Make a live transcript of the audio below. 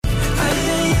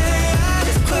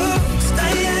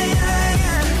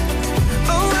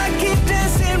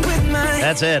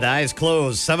That's it. Eyes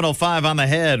closed. 7:05 on the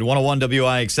head. 101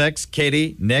 WIXX.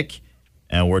 Katie, Nick,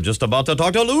 and we're just about to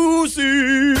talk to Lucy.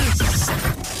 It's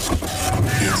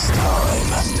time.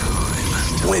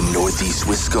 When Northeast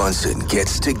Wisconsin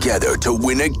gets together to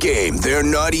win a game they're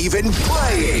not even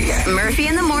playing. Murphy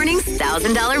in the Morning's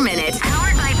 $1,000 Minute.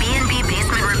 Powered by B&B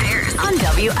Basement Repairs on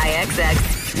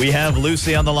WIXX. We have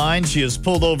Lucy on the line. She is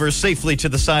pulled over safely to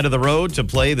the side of the road to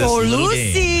play this little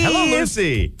Lucy. game. Hello,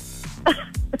 Lucy.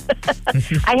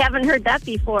 I haven't heard that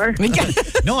before.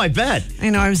 No, I bet. I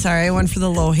know, I'm sorry. I went for the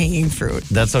low-hanging fruit.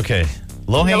 That's okay.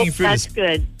 Low-hanging Nope, fruit that's is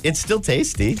good. It's still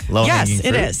tasty. Low-hanging Yes,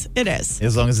 fruit. it is. It is.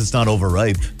 As long as it's not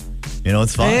overripe. You know,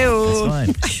 it's fine. Ew.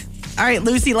 It's fine. All right,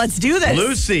 Lucy, let's do this.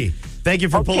 Lucy, thank you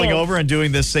for pulling over and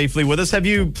doing this safely with us. Have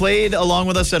you played along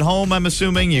with us at home, I'm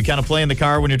assuming? You kind of play in the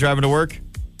car when you're driving to work?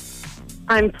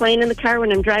 I'm playing in the car when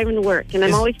I'm driving to work, and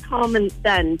I'm always calm and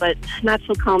then, but not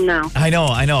so calm now. I know.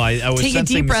 I was Take a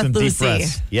sensing deep breath, some deep Lucy.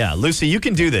 breaths. Yeah, Lucy, you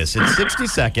can do this in 60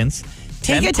 seconds.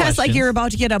 Take 10 a test like questions. you're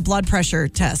about to get a blood pressure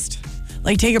test.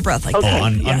 Like, take a breath. Like, Oh,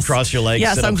 that. uncross your legs.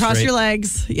 Yes, sit up uncross straight. your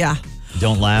legs. Yeah.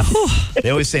 Don't laugh. They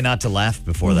always say not to laugh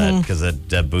before that Mm-hmm. because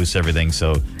that boosts everything.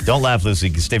 So don't laugh,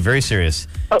 Lucy. Stay very serious.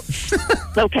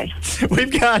 Okay.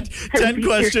 We've got 10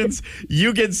 questions.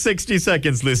 You get 60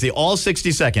 seconds, Lucy. All 60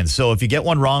 seconds. So if you get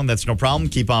one wrong, that's no problem.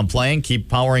 Keep on playing. Keep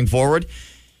powering forward.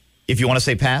 If you want to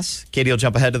say pass, Katie will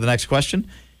jump ahead to the next question.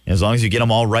 As long as you get them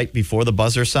all right before the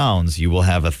buzzer sounds, you will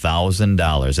have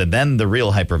 $1,000. And then the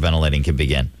real hyperventilating can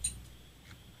begin.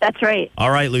 That's right.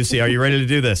 All right, Lucy, are you ready to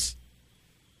do this?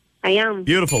 I am.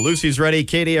 Beautiful. Lucy's ready.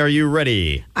 Katie, are you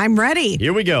ready? I'm ready.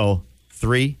 Here we go.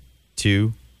 3,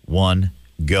 2, 1,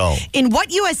 go. In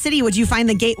what U.S. city would you find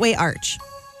the Gateway Arch?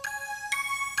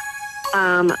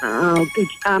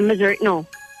 Missouri. No.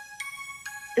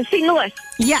 St. Louis.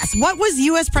 Yes. What was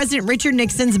U.S. President Richard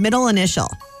Nixon's middle initial?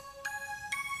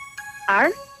 R.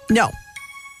 No.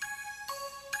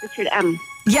 Richard M.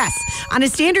 Yes. On a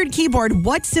standard keyboard,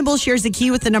 what symbol shares a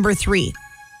key with the number 3?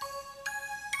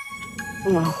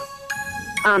 Oh.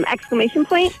 Exclamation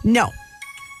point. No.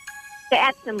 The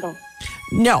at symbol.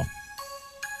 No.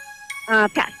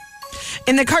 Pass.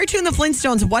 In the cartoon The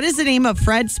Flintstones, what is the name of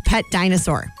Fred's pet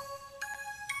dinosaur?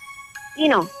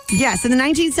 Dino. Yes. In the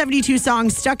 1972 song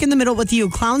Stuck in the Middle with You,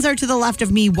 clowns are to the left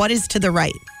of me. What is to the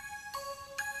right?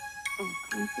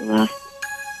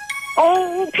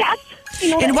 Oh, pass.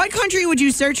 You know In that. what country would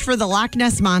you search for the Loch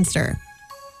Ness Monster?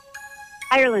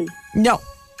 Ireland. No.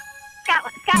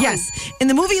 Scotland. Yes. In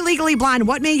the movie Legally Blonde,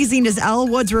 what magazine does Elle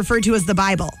Woods refer to as the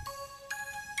Bible?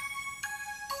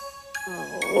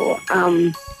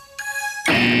 Oh,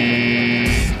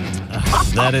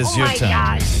 That is your my time.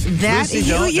 God. That Lucy,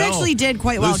 don't- you no. actually did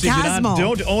quite well. Lucy, Cosmo.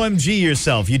 don't OMG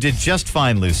yourself. You did just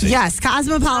fine, Lucy. Yes,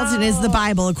 Cosmopolitan is the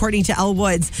Bible, according to Elle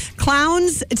Woods.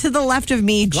 Clowns to the left of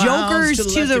me, Clowns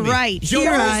jokers to the right. Here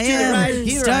Jokers I to the am, right.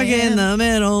 Here stuck I in am. the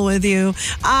middle with you.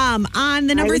 On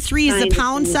the number was 3 is the trying to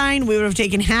pound think. sign. We would have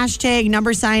taken hashtag,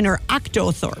 number sign, or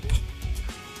Octothorpe.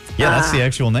 Yeah, that's the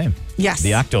actual name. Yes.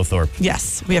 The Octothorpe.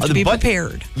 Yes, we have to be But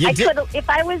prepared. You I did. could, if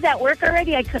I was at work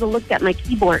already, I could have looked at my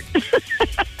keyboard.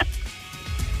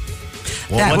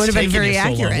 Well, That what's would have been taking very you so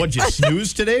long? accurate. What'd you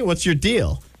snooze today? What's your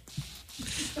deal?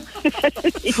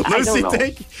 I Lucy, don't know.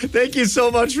 thank you so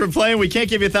much for playing. We can't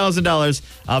give you $1,000,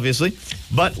 obviously,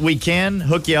 but we can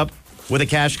hook you up with a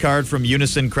cash card from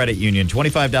Unison Credit Union.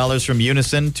 $25 from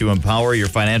Unison to empower your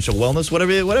financial wellness,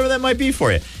 whatever that might be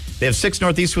for you. They have 6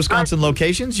 Northeast Wisconsin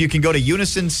locations. You can go to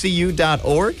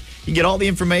unisoncu.org. You can get all the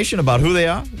information about who they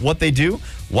are, what they do,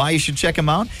 why you should check them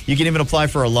out. You can even apply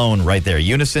for a loan right there,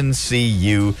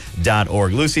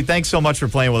 unisoncu.org. Lucy, thanks so much for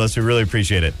playing with us. We really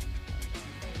appreciate it.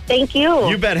 Thank you.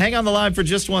 You bet. Hang on the line for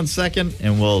just 1 second,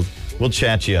 and we'll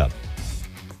chat you up.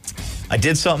 I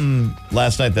did something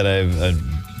last night that I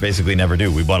basically never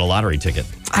do. We bought a lottery ticket.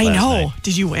 I last know. night.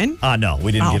 Did you win? No,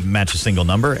 we didn't Oh. match a single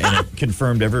number, and it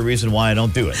confirmed every reason why I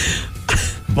don't do it.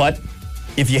 But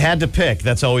if you had to pick,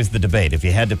 that's always the debate. If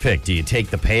you had to pick, do you take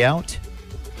the payout,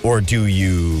 or do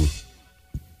you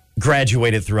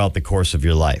graduate it throughout the course of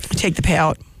your life? Take the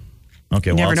payout. Okay,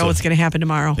 You well, never know it's what's going to happen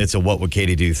tomorrow. It's a What Would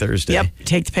Katie Do Thursday. Yep,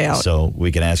 take the payout. So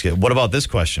we can ask you, what about this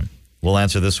question? We'll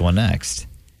answer this one next.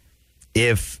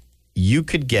 If you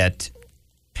could get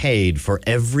paid for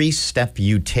every step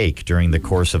you take during the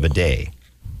course of a day,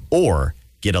 or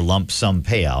get a lump sum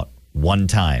payout one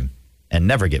time and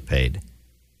never get paid,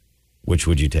 which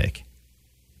would you take?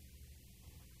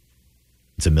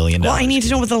 It's $1 million. Well, I need to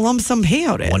know what the lump sum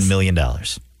payout is. $1 million.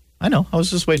 I know. I was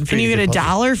just waiting for And you you to get get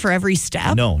 $1 for every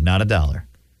step? No, not $1.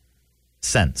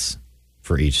 Cents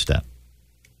for each step.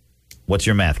 What's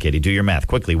your math, Katie? Do your math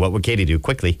quickly. What would Katie do?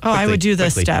 Quickly. Oh, I would do the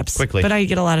quickly, steps. Quickly. But I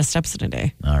get a lot of steps in a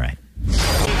day. All right.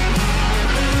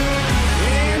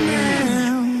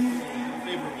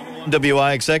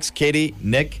 WIXX, Katie,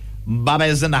 Nick, Baba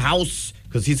is in the house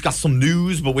because he's got some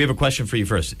news, but we have a question for you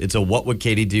first. It's a What Would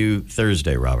Katie Do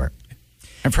Thursday, Robert.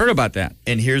 I've heard about that.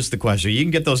 And here's the question. You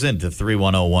can get those into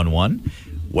 31011,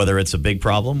 whether it's a big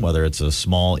problem, whether it's a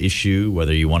small issue,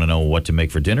 whether you want to know what to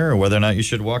make for dinner, or whether or not you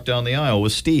should walk down the aisle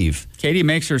with Steve. Katie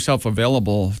makes herself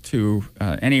available to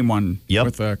anyone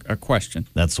with a question.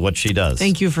 That's what she does.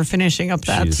 Thank you for finishing up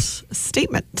that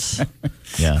statement.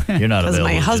 Yeah, you're not Because available.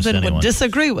 my to just husband would anyone.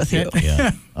 disagree with you.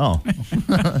 Yeah. Oh,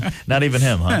 not even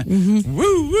him, huh? Mm-hmm.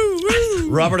 Woo, woo, woo.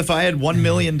 Robert, if I had $1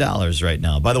 million right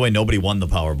now, by the way, nobody won the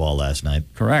Powerball last night.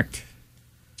 Correct.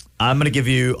 I'm going to give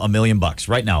you $1 million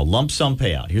right now, lump sum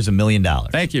payout. Here's $1 million.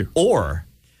 Thank you. Or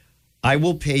I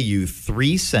will pay you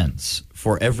 3 cents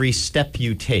for every step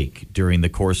you take during the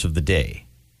course of the day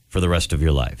for the rest of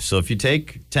your life. So if you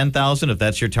take 10,000, if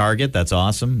that's your target, that's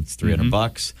awesome. It's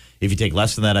 $300. If you take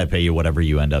less than that, I pay you whatever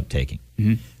you end up taking.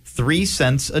 3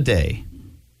 cents a day,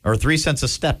 or 3 cents a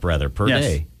step rather per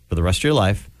day for the rest of your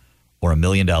life, or $1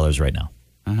 million right now.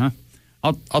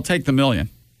 I'll take the $1 million.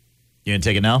 You gonna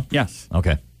take it now? Yes.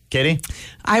 Okay. Katie,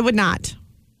 I would not.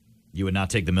 you would not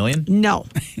take the $1 million? No.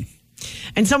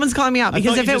 And someone's calling me out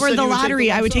because thought if you it just were said the you would take the lottery,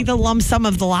 lump I would sum. take the lump sum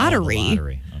of the lottery. Oh, the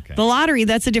lottery. Okay. The lottery,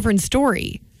 that's a different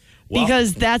story Well-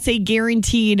 because that's a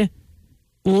guaranteed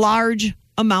large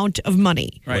amount of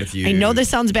money. Right. What if you- I know this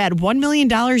sounds bad. $1 million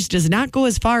does not go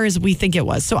as far as we think it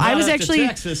was. So I was Not up to actually,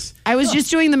 Texas. I was just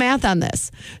doing the math on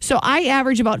this. So I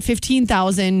average about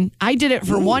 15,000. I did it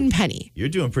for 1 penny. You're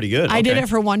doing pretty good. I did Okay. it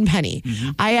for 1 penny.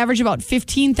 I average about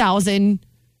 15,000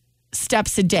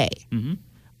 steps a day.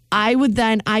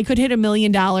 I could hit $1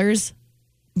 million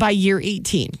by year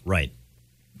 18. Right.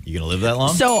 You going to live that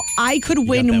long? So I could got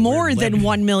win that more weird than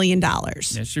leg. $1 million.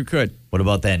 Yes, you could. What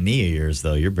about that knee of yours,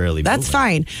 though? You're barely That's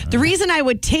moving. fine. The reason I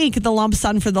would take the lump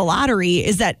sum for the lottery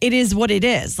is that it is what it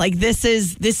is. Like this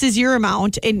is your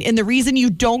amount. And the reason you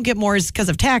don't get more is because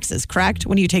of taxes, correct?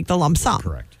 When you take the lump sum.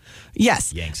 Correct.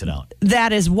 Yes. Yanks it out.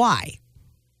 That is why.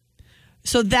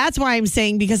 So that's why I'm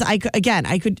saying because I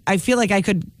feel like I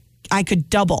could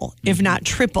double, if not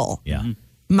triple. Yeah.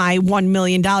 My $1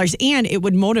 million, and it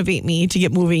would motivate me to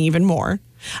get moving even more.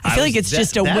 I feel like it's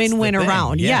just a that's the win-win thing.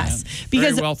 around. Yeah. Yes. Very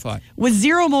Because well thought. with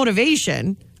zero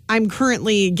motivation, I'm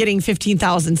currently getting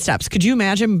 15,000 steps. Could you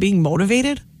imagine being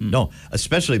motivated? No,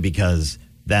 especially because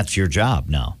that's your job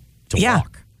now, to Yeah.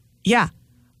 walk. Yeah.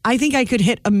 I think I could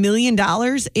hit $1 million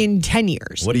in 10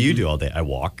 years. What do you do all day? I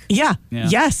walk. Yeah. Yeah.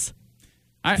 Yes.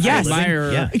 I Yes.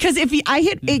 admire. Yeah. Because if I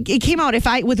hit, it came out.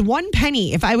 With 1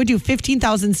 penny, if I would do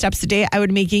 15,000 steps a day, I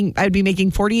would be making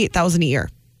 48,000 a year.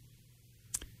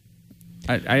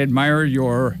 I admire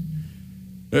your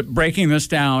breaking this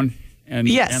down and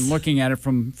Yes. and looking at it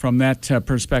from that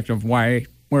perspective.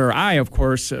 Where I, of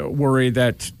course, worry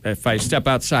that if I step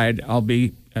outside, I'll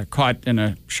be caught in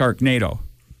a sharknado.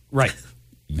 Right.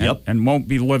 Yep. And won't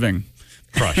be living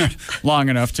Crushed. long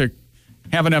enough to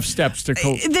have enough steps to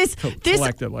This-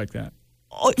 collect it like that.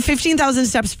 15,000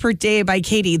 steps per day by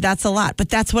Katie, that's a lot, but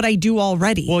that's what I do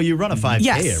already. Well, you run a 5K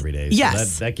Yes. every day. So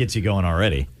Yes. that gets you going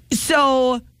already.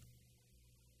 So,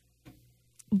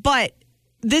 but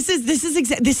this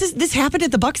happened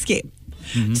at the Bucks game.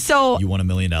 So You won $1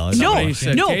 million? no, Somebody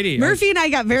said, no. Katie, Murphy and I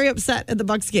got very upset at the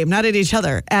Bucks game, not at each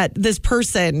other, at this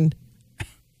person.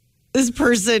 This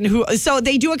person who, so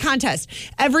they do a contest.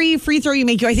 Every free throw you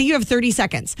make, I think you have 30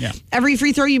 seconds. Yeah. Every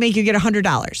free throw you make, you get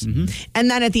 $100. And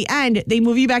then at the end, they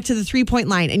move you back to the 3-point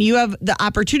line, and you have the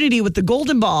opportunity with the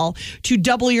golden ball to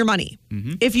double your money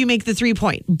if you make the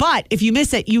 3-point. But if you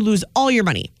miss it, you lose all your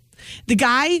money. The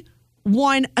guy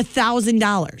won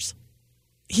 $1,000.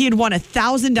 He had won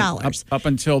 $1,000. Up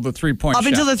until the 3-point Up shot.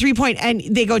 until the 3-point, and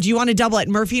they go, do you want to double it?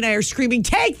 And Murphy and I are screaming,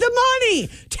 take the money!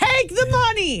 Take the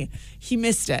money! He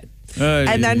missed it.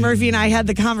 And then Murphy and I had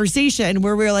the conversation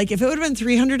where we were like, if it would have been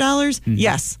 $300,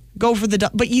 yes, go for the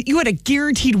but you had a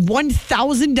guaranteed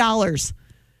 $1,000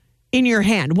 in your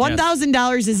hand.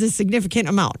 $1,000 is a significant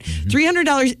amount.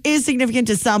 $300 is significant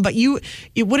to some, but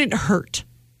it wouldn't hurt.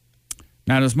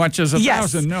 Not as much as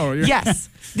Yes. 1,000, no. Yes.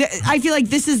 I feel like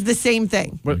this is the same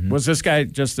thing. Was this guy,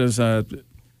 just as a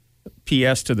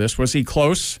PS to this, was he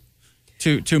close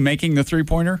to making the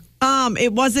 3-pointer?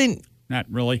 It wasn't. Not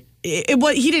really. It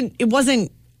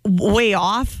wasn't way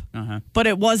off, but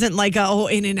it wasn't like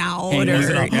in and out In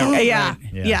and out. yeah,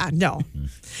 Yeah. no.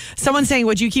 Someone's saying,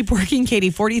 would you keep working,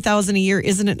 Katie? 40,000 a year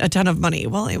isn't it a ton of money?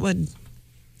 Well, it would.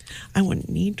 I wouldn't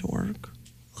need to work.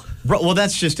 Well,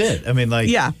 that's just it. I mean, like,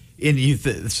 Yeah.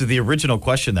 So the original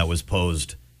question that was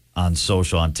posed on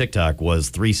social, on TikTok, was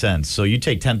 3 cents. So you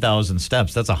take 10,000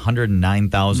 steps, that's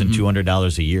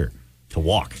 $109,200 a year to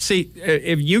walk. See,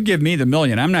 if you give me the $1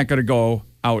 million, I'm not going to go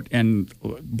out and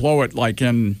blow it like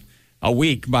in a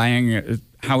week buying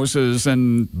houses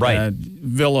and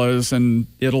villas in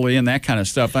Italy and that kind of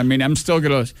stuff. I mean, I'm still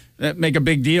going to make a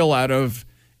big deal out of,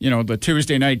 the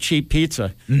Tuesday night cheap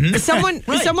pizza. Mm-hmm.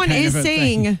 Someone is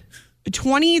saying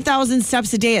 20,000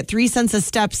 steps a day at 3 cents a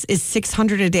steps is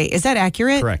 600 a day. Is that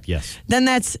accurate? Correct, yes. Then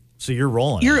that's... So you're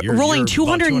rolling. You're rolling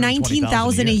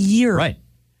 219,000 a year. Right.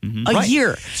 A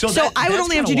year. So I would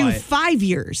only have to do 5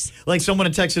 years. Like someone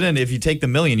had texted in, if you take the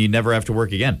 $1 million, you'd never have to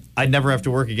work again. I'd never have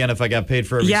to work again if I got paid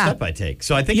for every step I take.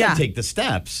 So I think I'd take the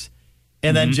steps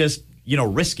and then just,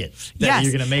 risk it. That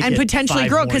you're going to make and it potentially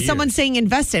grow because someone's saying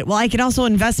invest it. Well, I can also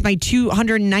invest my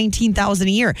 $219,000 a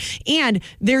year. And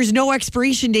there's no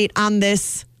expiration date on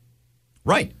this.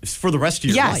 Right. It's for the rest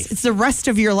of your life. Yes, it's the rest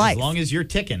of your life. As long as you're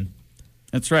ticking.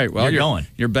 That's right. Well, you're going.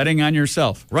 You're betting on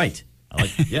yourself. Right.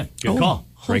 Good call.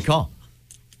 Great call.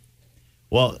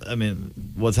 Well, I mean,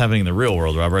 what's happening in the real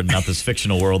world, Robert, not this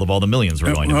fictional world of all the millions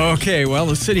we're going to make. Okay, well,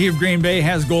 the city of Green Bay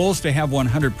has goals to have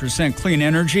 100% clean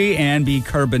energy and be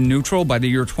carbon neutral by the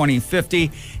year 2050,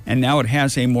 and now it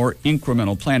has a more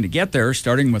incremental plan to get there,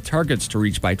 starting with targets to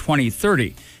reach by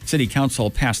 2030. City Council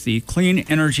passed the Clean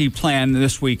Energy Plan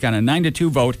this week on a 9-2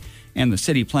 vote, and the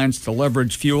city plans to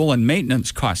leverage fuel and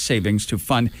maintenance cost savings to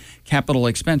fund capital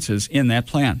expenses in that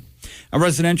plan. A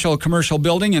residential commercial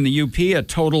building in the UP, a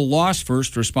total loss.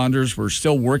 First responders were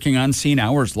still working on scene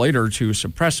hours later to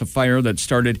suppress a fire that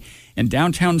started in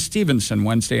downtown Stevenson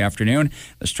Wednesday afternoon.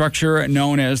 The structure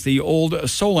known as the old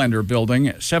Solander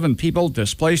building. 7 people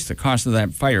displaced. The cause of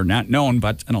that fire not known,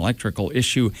 but an electrical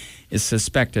issue is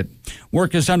suspected.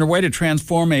 Work is underway to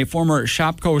transform a former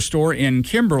Shopko store in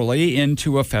Kimberly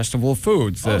into a Festival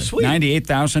Foods. The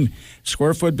 98,000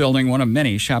 square foot building, one of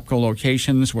many Shopko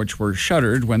locations which were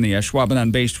shuttered when the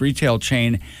Ashwaubenon-based retail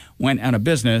chain went out of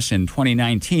business in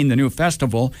 2019. The new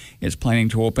festival is planning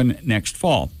to open next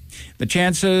fall. The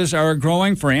chances are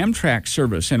growing for Amtrak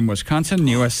service in Wisconsin.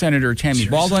 U.S. Senator Tammy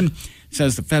Baldwin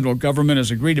says the federal government has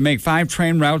agreed to make 5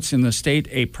 train routes in the state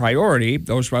a priority.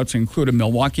 Those routes include a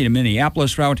Milwaukee to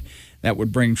Minneapolis route that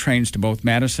would bring trains to both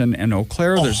Madison and Eau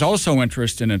Claire. There's also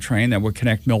interest in a train that would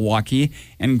connect Milwaukee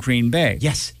and Green Bay.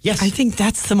 Yes. I think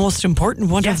that's the most important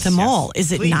one of them all.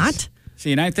 Is it not?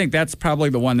 See, and I think that's probably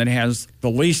the one that has the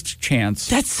least chance.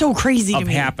 That's so crazy to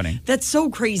me. Happening. That's so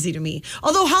crazy to me.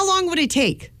 Although, how long would it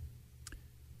take?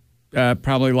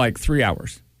 Probably like 3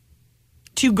 hours.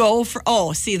 To go for,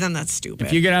 then that's stupid.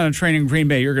 If you get on a train in Green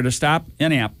Bay, you're going to stop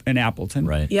in Appleton.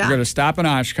 Right. Yeah. You're going to stop in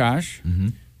Oshkosh. Mm-hmm.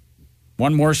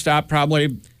 One more stop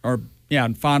probably,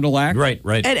 in Fond du Lac.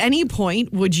 Right. At any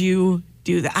point, would you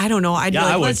do that? I don't know. I'd be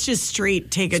like, let's just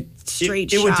take a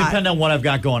straight shot. It would depend on what I've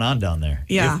got going on down there.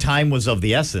 Yeah. If time was of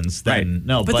the essence, then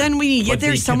no. But then when you get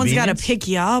there, someone's got to pick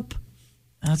you up.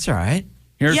 That's all right.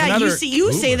 Here's another,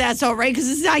 you say that's all right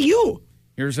because it's not you.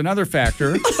 Here's another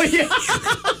factor.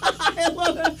 I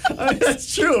love it. I mean,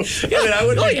 that's true. I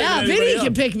would Vinny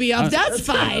can pick me up. That's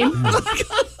fine.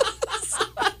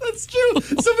 That's true.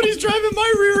 Somebody's driving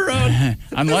my rear around.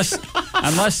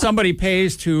 Unless somebody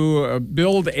pays to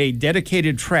build a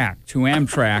dedicated track to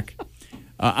Amtrak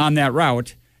on that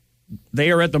route,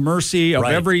 they are at the mercy of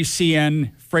every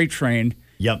CN freight train.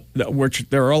 Yep. Which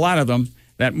there are a lot of them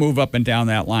that move up and down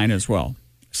that line as well.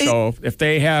 So if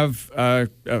they have a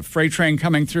freight train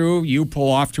coming through, you pull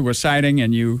off to a siding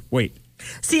and you wait.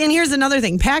 See, and here's another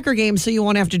thing. Packer games, so you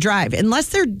won't have to drive. Unless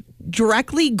they're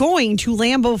directly going to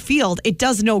Lambeau Field, it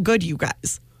does no good, you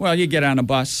guys. Well, you get on a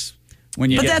bus. But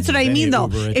that's what I mean, though.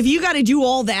 If you got to do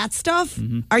all that stuff,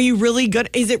 are you really good?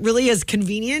 Is it really as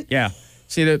convenient? Yeah.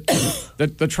 See,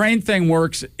 the train thing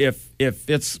works if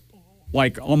it's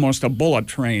like almost a bullet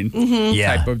train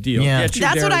type of deal. Yeah.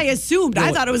 That's what I assumed.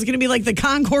 I thought it was going to be like the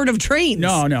Concorde of trains.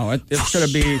 No, it's going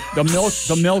to be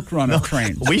the milk run of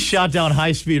trains. We shot down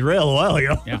high-speed rail a while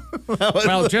ago. Yeah.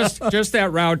 Well, just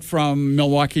that route from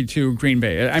Milwaukee to Green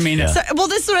Bay. I mean, this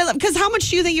is what I love. Because how much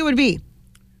do you think it would be?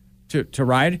 To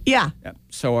ride? Yeah.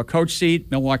 So a coach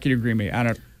seat, Milwaukee to Green Bay. I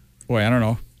don't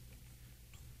know.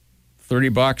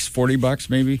 $30, $40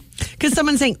 maybe. Because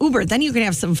someone's saying Uber, then you can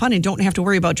have some fun and don't have to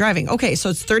worry about driving. Okay, so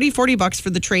it's $30, $40 for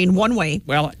the train one way.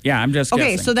 Well, yeah, I'm just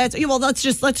okay. guessing. So that's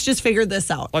let's just figure this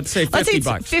out. Let's say $50. Let's say it's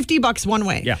 $50 one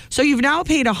way. Yeah. So you've now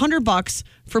paid $100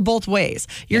 for both ways.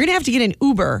 You're gonna have to get an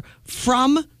Uber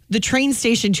from the train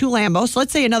station to Lambeau. So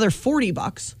let's say another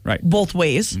 $40, right, both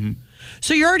ways. Mm-hmm.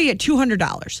 So you're already at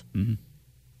 $200. Mm-hmm.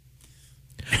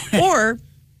 Or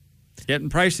getting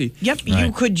pricey. Yep, right.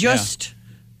 You could just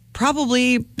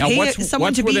probably pay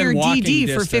someone to be your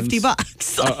DD for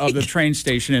 $50 of the train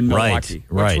station in Milwaukee.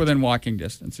 What's within walking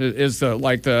distance? Is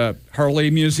the Harley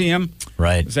Museum?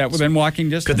 Right. Is that within walking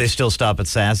distance? Could they still stop at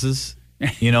Sass's?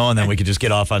 And then we could just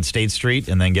get off on State Street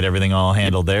and then get everything all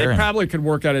handled there. They probably could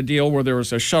work out a deal where there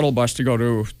was a shuttle bus to go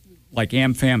to like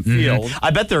AmFam Field. I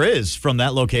bet there is from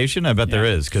that location. I bet there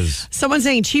is because someone's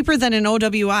saying cheaper than an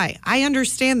OWI. I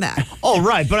understand that. Oh,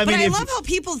 right. But I love how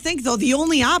people think, though, the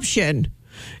only option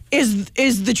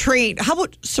is the train. How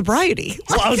about sobriety?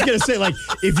 Well, I was going to say, like,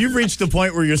 if you've reached the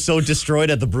point where you're so destroyed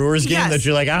at the Brewers game that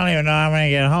you're like, I don't even know how I'm going to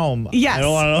get home. Yes. I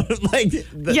don't want to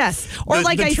know. Yes. Or the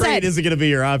I said, the train isn't going to be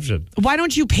your option. Why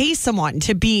don't you pay someone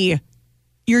to be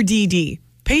your DD?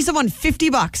 Pay someone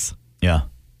 $50. Yeah.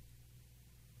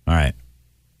 All right.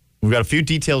 We've got a few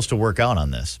details to work out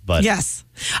on this, but yes,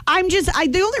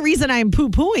 the only reason I'm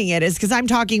poo-pooing it is because I'm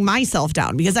talking myself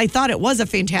down because I thought it was a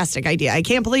fantastic idea. I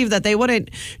can't believe that they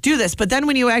wouldn't do this. But then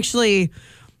when you actually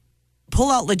pull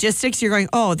out logistics, you're going,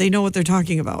 oh, they know what they're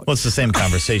talking about. Well, it's the same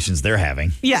conversations they're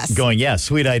having. Yes. Going, yeah,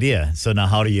 sweet idea. So now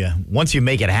how do you, once you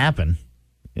make it happen,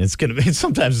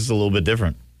 sometimes it's a little bit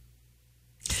different.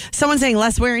 Someone saying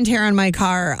less wear and tear on my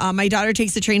car. My daughter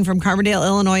takes the train from Carbondale,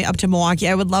 Illinois up to Milwaukee.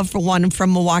 I would love for one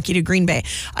from Milwaukee to Green Bay.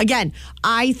 Again,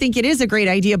 I think it is a great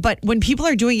idea, but when people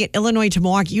are doing it Illinois to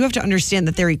Milwaukee, you have to understand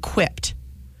that they're equipped.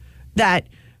 That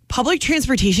public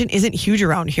transportation isn't huge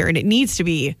around here and it needs to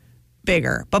be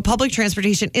bigger, but public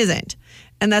transportation isn't.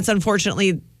 And that's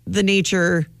unfortunately the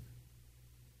nature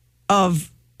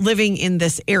of living in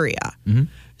this area. Mm-hmm.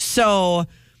 So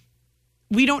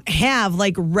we don't have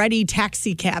like ready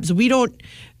taxi cabs. We don't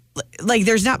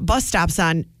there's not bus stops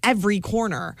on every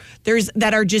corner.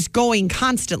 That are just going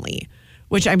constantly,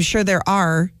 which I'm sure there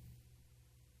are.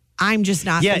 I'm just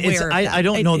not aware of that. I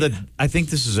don't know that. I think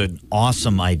this is an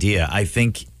awesome idea. I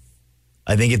think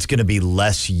it's going to be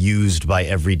less used by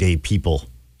everyday people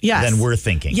than we're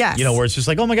thinking. Yes. Where it's just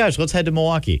like, oh my gosh, let's head to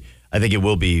Milwaukee. I think it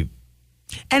will be.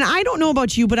 And I don't know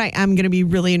about you, but I am going to be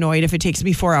really annoyed if it takes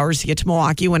me 4 hours to get to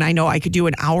Milwaukee when I know I could do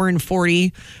an hour and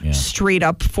 40 straight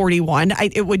up 41. I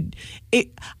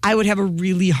would have a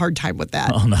really hard time with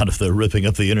that. Oh, not if they're ripping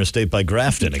up the interstate by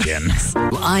Grafton again.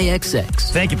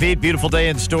 IXX. Thank you, Pete. Beautiful day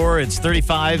in store. It's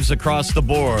 35s across the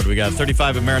board. We got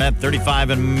 35 in Marinette, 35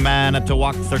 in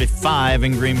Manitowoc, 35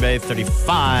 in Green Bay,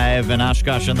 35 in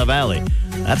Oshkosh in the Valley.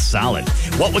 That's solid.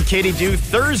 What would Katie do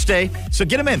Thursday? So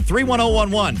get them in.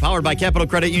 31011, powered by Capital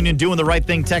Credit Union, doing the right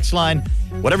thing text line.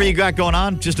 Whatever you got going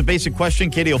on, just a basic question.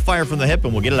 Katie will fire from the hip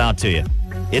and we'll get it out to you.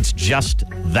 It's just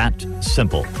that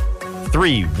simple.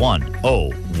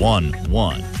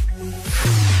 31011.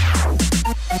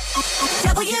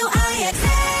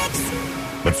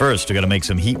 WIXX. But first, we're going to make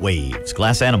some heat waves.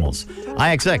 Glass Animals.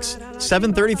 IXX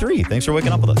 733. Thanks for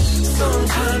waking up with us.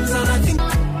 Sometimes all I think.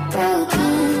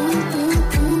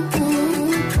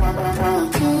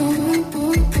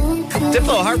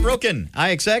 Diplo, Heartbroken,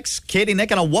 IXX, Katie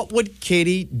Nick, and What Would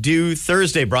Katie Do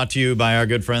Thursday, brought to you by our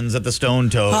good friends at the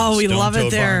Stone Toad. Oh, we love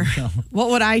it there. What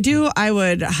would I do? I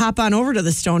would hop on over to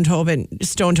the Stone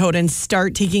Toad and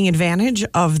start taking advantage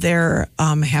of their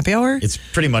happy hour. It's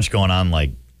pretty much going on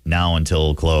like now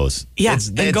until close. Yeah,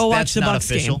 and go watch the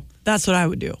Bucks official game. That's what I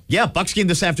would do. Yeah, Bucks game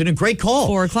this afternoon. Great call.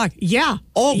 4:00. Yeah.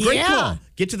 Oh, great call.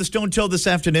 Get to the Stone Toad this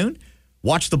afternoon.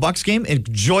 Watch the Bucks game.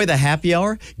 Enjoy the happy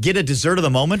hour. Get a dessert of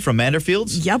the moment from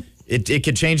Manderfields. Yep. It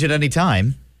could change at any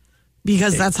time.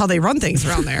 Because that's how they run things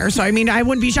around there. So, I mean, I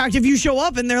wouldn't be shocked if you show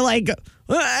up and they're like,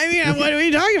 what are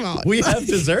you talking about? We have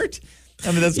dessert?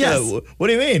 I mean, that's good. What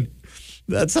do you mean?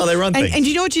 That's how they run things. And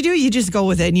you know what you do? You just go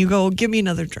with it and you go, give me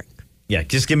another drink. Yeah,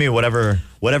 just give me whatever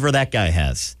that guy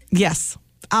has. Yes.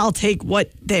 I'll take what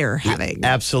they're having.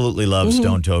 Absolutely love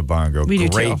Stone Toad Bar and Grill. We do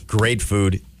too. Great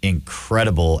food,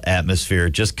 incredible atmosphere,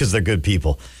 just because they're good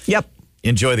people. Yep.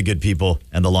 Enjoy the good people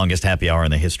and the longest happy hour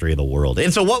in the history of the world.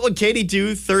 And so what would Katie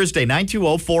do Thursday?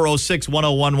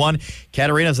 920-406-1011.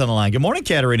 Katarina's on the line. Good morning,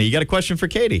 Katarina. You got a question for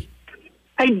Katie?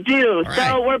 I do. All so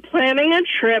right. we're planning a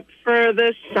trip for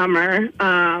this summer.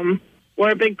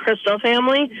 We're a big Crystal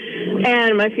family,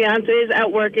 and my fiance is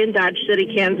at work in Dodge City,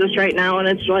 Kansas right now, and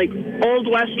it's like old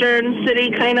Western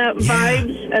city kind of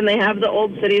vibes, and they have the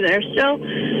old city there still.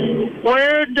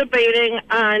 We're debating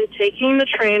on taking the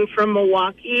train from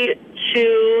Milwaukee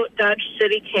to Dodge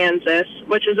City, Kansas,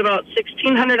 which is about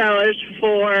 $1,600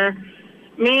 for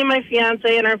me, my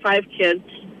fiance, and our 5 kids,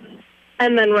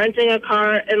 and then renting a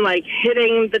car and like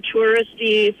hitting the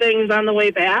touristy things on the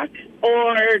way back,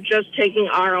 or just taking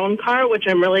our own car, which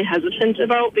I'm really hesitant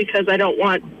about because I don't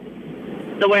want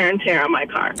the wear and tear on my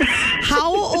car.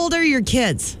 How old are your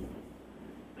kids?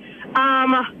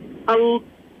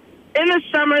 In the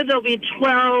summer, there'll be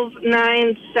 12,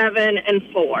 9, 7, and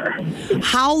 4.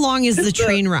 How long is the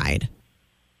train ride?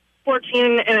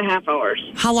 14 and a half hours.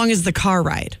 How long is the car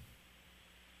ride?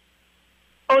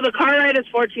 Oh, the car ride is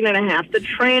 14 and a half. The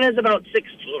train is about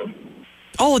 16.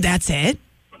 Oh, that's it?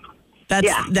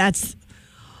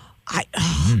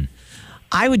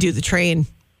 I would do the train.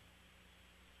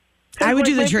 I would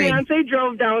do the train. My fiance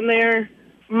drove down there.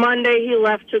 Monday he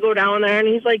left to go down there, and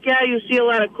he's like, yeah, you see a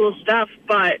lot of cool stuff,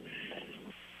 but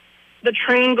the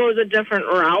train goes a different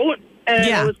route, and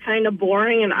it was kind of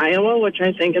boring in Iowa, which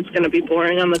I think it's going to be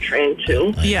boring on the train,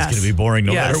 too. It's going to be boring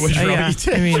no matter which route you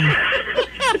take. I mean,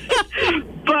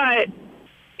 but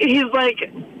he's like,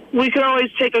 we could always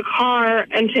take a car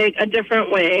and take a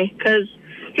different way, because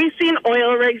he's seen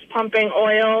oil rigs pumping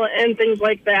oil and things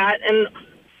like that, and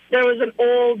there was an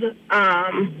old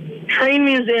train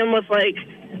museum with, like,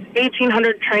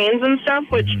 1,800 trains and stuff,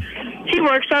 which he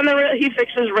works on he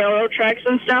fixes railroad tracks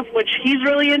and stuff, which he's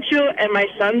really into, and my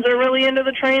sons are really into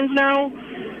the trains now.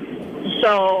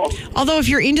 So, although if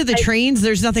you're into the trains,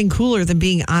 there's nothing cooler than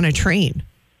being on a train.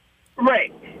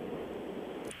 Right.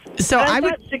 So I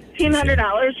would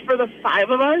 $1,600 for the 5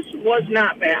 of us was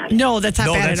not bad. No, that's not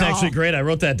bad at all. No, that's actually great. I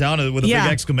wrote that down with a big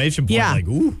exclamation point. Yeah. Like,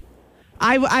 ooh.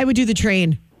 I would do the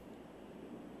train.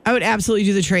 I would absolutely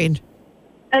do the train.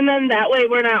 And then that way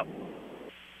we're not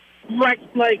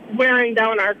wearing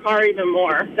down our car even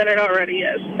more than it already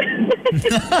is.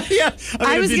 Yeah.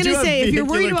 I was going to say, if you're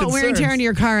worried about wear and tear on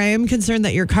your car, I am concerned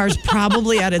that your car's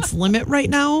probably at its limit right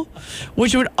now,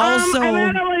 which would also...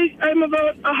 I'm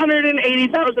about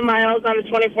 180,000 miles on a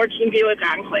 2014 Buick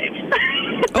Enclave.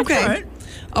 Okay. Right.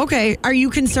 Okay. Are you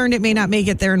concerned it may not make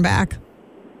it there and back?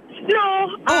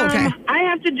 No. Oh, okay. I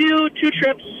have to do 2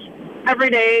 trips every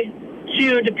day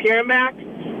to De Pere and back.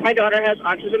 My daughter has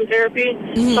autism therapy,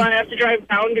 so I have to drive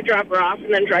down to drop her off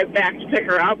and then drive back to pick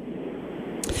her up.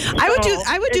 I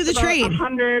would do the train.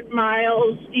 100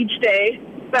 miles each day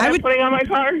that I'm putting on my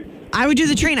car. I would do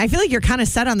the train. I feel like you're kind of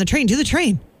set on the train. Do the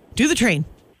train. Do the train.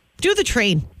 Do the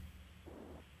train.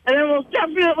 And then we'll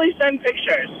definitely send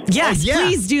pictures. Yes,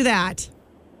 please do that.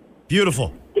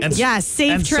 Beautiful. And yes,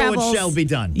 safe travels. So it shall be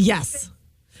done. Yes.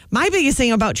 My biggest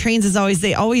thing about trains is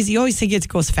you always think it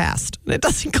goes fast. And it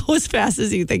doesn't go as fast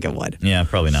as you think it would. Yeah,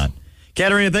 probably not.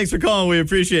 Katerina, thanks for calling. We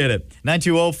appreciate it.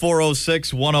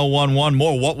 920-406-1011.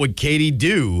 More What Would Katie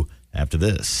Do after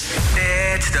this.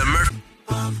 It's the Murphy.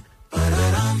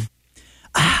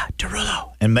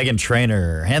 Derulo. And Megan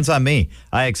Trainor. Hands on me.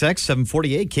 IXX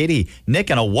 748. Katie, Nick,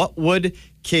 and a What Would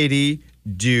Katie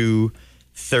Do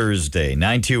Thursday.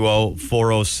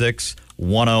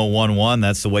 920-406-1011.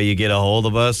 That's the way you get a hold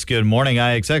of us. Good morning,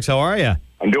 IXX. How are you?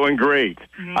 I'm doing great.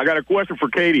 I got a question for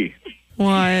Katie.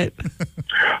 What?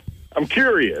 I'm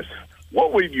curious.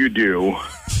 What would you do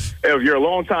if your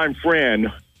longtime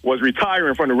friend was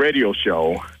retiring from the radio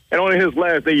show, and on his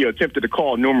last day you attempted to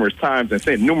call numerous times and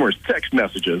sent numerous text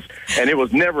messages, and it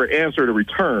was never answered or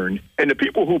returned, and the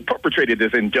people who perpetrated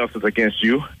this injustice against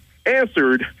you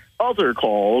answered other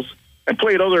calls and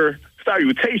played other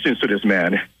salutations to this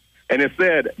man, and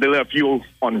instead they left you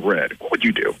unread? What would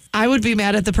you do? I would be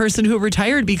mad at the person who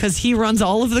retired because he runs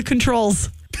all of the controls.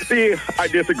 See, I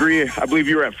disagree. I believe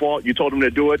you were at fault. You told him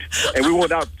to do it, and we will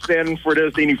not stand for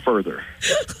this any further.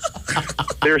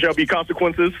 There shall be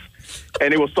consequences,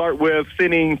 and it will start with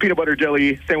sending peanut butter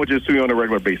jelly sandwiches to you on a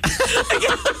regular basis.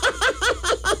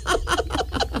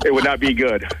 It would not be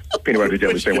good, peanut butter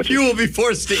jelly sandwiches. You will be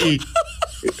forced to eat.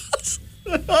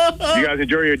 You guys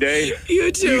enjoy your day. You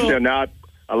too. You shall not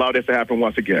allow this to happen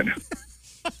once again.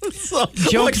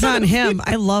 Joke's on him.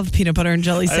 I love peanut butter and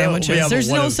jelly sandwiches. yeah,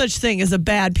 There's no such thing as a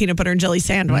bad peanut butter and jelly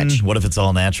sandwich. What if it's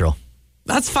all natural?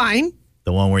 That's fine.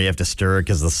 The one where you have to stir it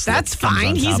because the slip That's comes fine.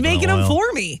 on top He's of the making them oil.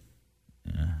 for me.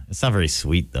 It's not very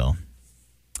sweet, though.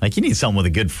 Like, you need something with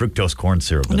a good fructose corn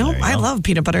syrup in No, there. you I know? love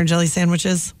peanut butter and jelly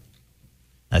sandwiches.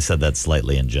 I said that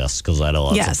slightly in jest because I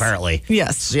know Yes. it's apparently.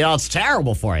 Yes. You know, it's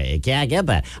terrible for you. You can't get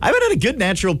that. I haven't had a good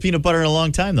natural peanut butter in a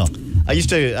long time, though.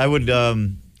 I would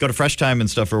go to Fresh Time and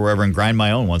stuff or wherever and grind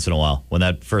my own once in a while when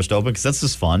that first opened because that's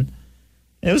just fun.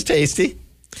 It was tasty.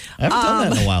 I haven't done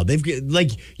that in a while. They've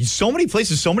like so many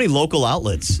places, so many local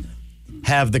outlets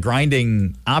have the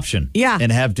grinding option. Yeah.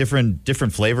 And have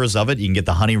different flavors of it. You can get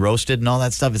the honey roasted and all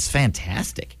that stuff. It's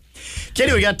fantastic.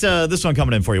 Katie, we got this one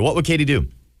coming in for you. What would Katie do?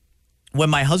 When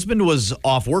my husband was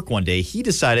off work one day, he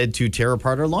decided to tear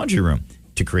apart our laundry room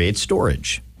to create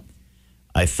storage.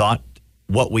 I thought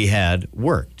what we had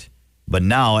worked. But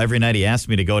now every night he asks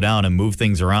me to go down and move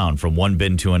things around from one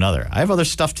bin to another. I have other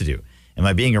stuff to do. Am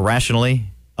I being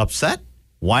irrationally upset?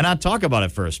 Why not talk about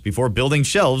it first before building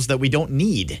shelves that we don't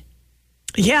need?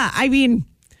 Yeah, I mean,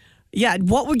 Yeah,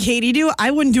 what would Katie do?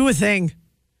 I wouldn't do a thing.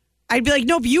 I'd be like,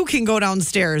 nope, you can go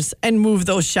downstairs and move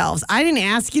those shelves. I didn't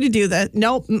ask you to do that.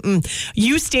 Nope.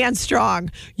 You stand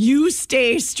strong. You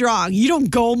stay strong. You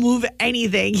don't go move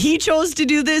anything. He chose to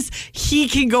do this. He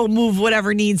can go move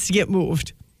whatever needs to get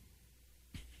moved.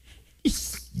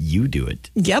 You do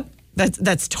it. Yep.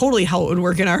 That's totally how it would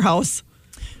work in our house.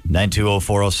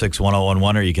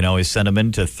 920-406-1011, or you can always send them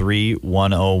in to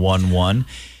 31011.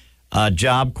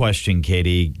 Job question,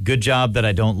 Katie. Good job that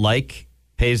I don't like.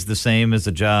 Pays the same as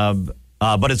a job,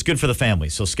 but it's good for the family.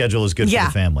 So schedule is good for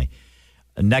the family.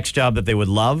 Next job that they would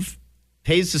love,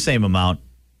 pays the same amount,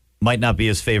 might not be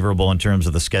as favorable in terms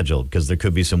of the schedule because there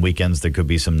could be some weekends, there could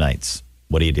be some nights.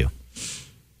 What do you do?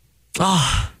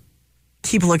 Oh,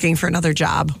 keep looking for another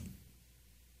job.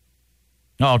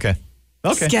 Oh, okay.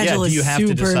 Okay. Schedule do you is have to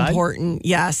super decide? important.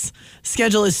 Yes.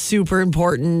 Schedule is super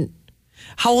important.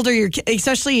 How old are your kids?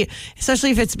 Especially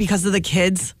if it's because of the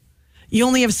kids. You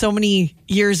only have so many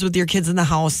years with your kids in the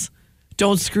house.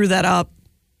 Don't screw that up.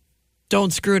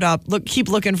 Don't screw it up. Keep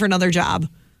looking for another job.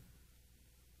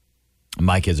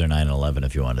 My kids are 9 and 11,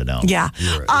 if you want to know. Yeah.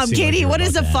 Katie, what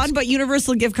is a fun but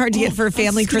universal gift card to get for a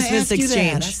family Christmas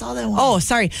exchange? I saw that one. Oh,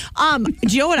 sorry. Do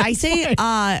you know what I say?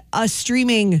 A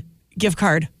streaming gift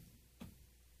card.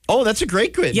 Oh, that's a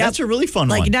great quiz. Yep. That's a really fun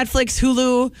like one. Like Netflix,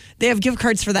 Hulu, they have gift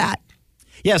cards for that.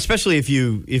 Yeah, especially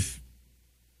if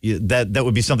that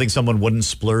would be something someone wouldn't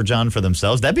splurge on for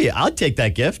themselves. I'd take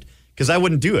that gift because I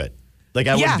wouldn't do it. Like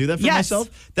I wouldn't do that for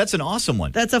myself. That's an awesome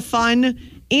one. That's a fun,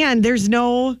 and there's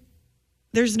no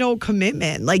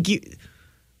commitment. Like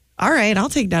all right, I'll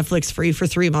take Netflix free for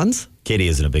 3 months. Katie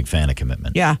isn't a big fan of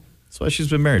commitment. Yeah. That's why she's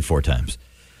been married 4 times.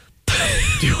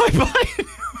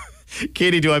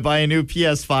 Katie, do I buy a new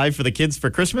PS5 for the kids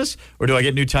for Christmas, or do I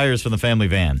get new tires for the family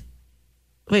van?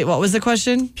 Wait, what was the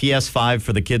question? PS5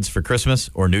 for the kids for Christmas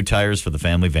or new tires for the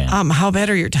family van? How bad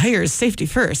are your tires? Safety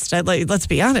first. Let's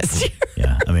be honest here.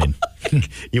 Yeah, I mean,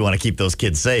 you want to keep those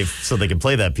kids safe so they can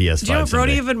play that PS5. Do you know what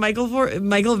Brody and Michael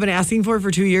have been asking for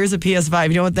 2 years? A PS5.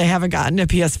 You know what? They haven't gotten a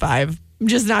PS5. I'm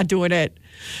just not doing it.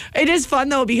 It is fun,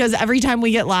 though, because every time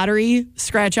we get lottery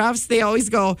scratch-offs, they always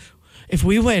go, if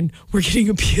we win, we're getting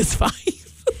a PS5.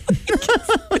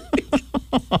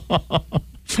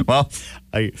 Well,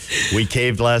 we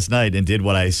caved last night and did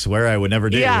what I swear I would never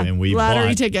do. Yeah, and we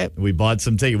lottery ticket. We bought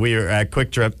some ticket. We were at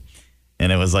Quick Trip,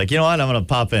 and it was like, you know what? I'm going to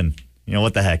pop in. You know,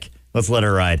 what the heck? Let's let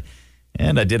her ride.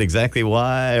 And I did exactly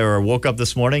why, or woke up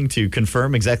this morning to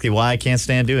confirm exactly why I can't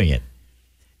stand doing it.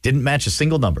 Didn't match a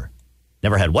single number.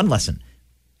 Never had one lesson.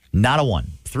 Not a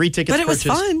one. 3 tickets But it was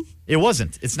purchased. fun. It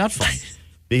wasn't. It's not fun.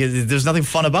 Because there's nothing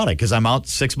fun about it because I'm out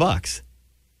 $6.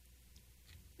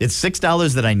 It's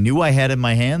 $6 that I knew I had in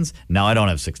my hands. Now I don't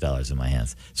have $6 in my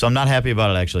hands. So I'm not happy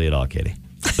about it actually at all, Katie.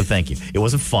 So thank you. It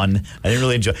wasn't fun. I didn't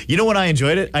really enjoy it. You know when I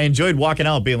enjoyed it? I enjoyed walking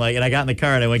out being like, and I got in the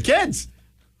car and I went, kids,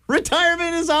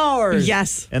 retirement is ours.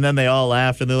 Yes. And then they all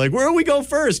laughed and they're like, where do we go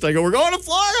first? I go, we're going to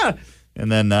Florida.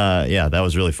 And then, that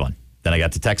was really fun. Then I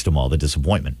got to text them all the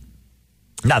disappointment.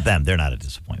 Not them. They're not a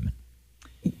disappointment.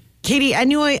 Katie,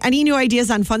 any new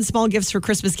ideas on fun small gifts for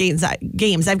Christmas games?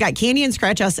 I've got candy and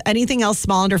scratch us. Anything else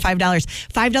small under $5?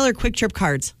 $5 Quick Trip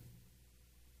cards.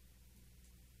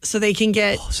 So they can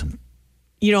get, some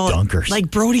dunkers. Like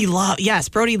Brody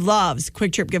loves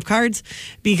Quick Trip gift cards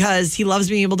because he loves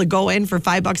being able to go in for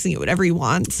 $5 and get whatever he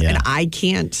wants. Yeah. And I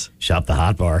can't. Shop the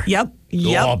hot bar. Yep.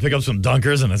 I'll pick up some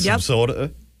dunkers and some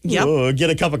soda. Yep. Oh, get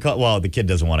a cup of coffee. Well, the kid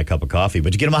doesn't want a cup of coffee,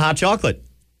 but you get him a hot chocolate.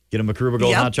 Get him a Kruger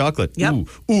Gold hot chocolate. Yep.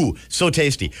 Ooh, so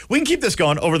tasty. We can keep this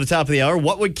going over the top of the hour.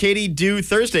 What would Katie do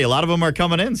Thursday? A lot of them are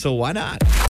coming in, so why not?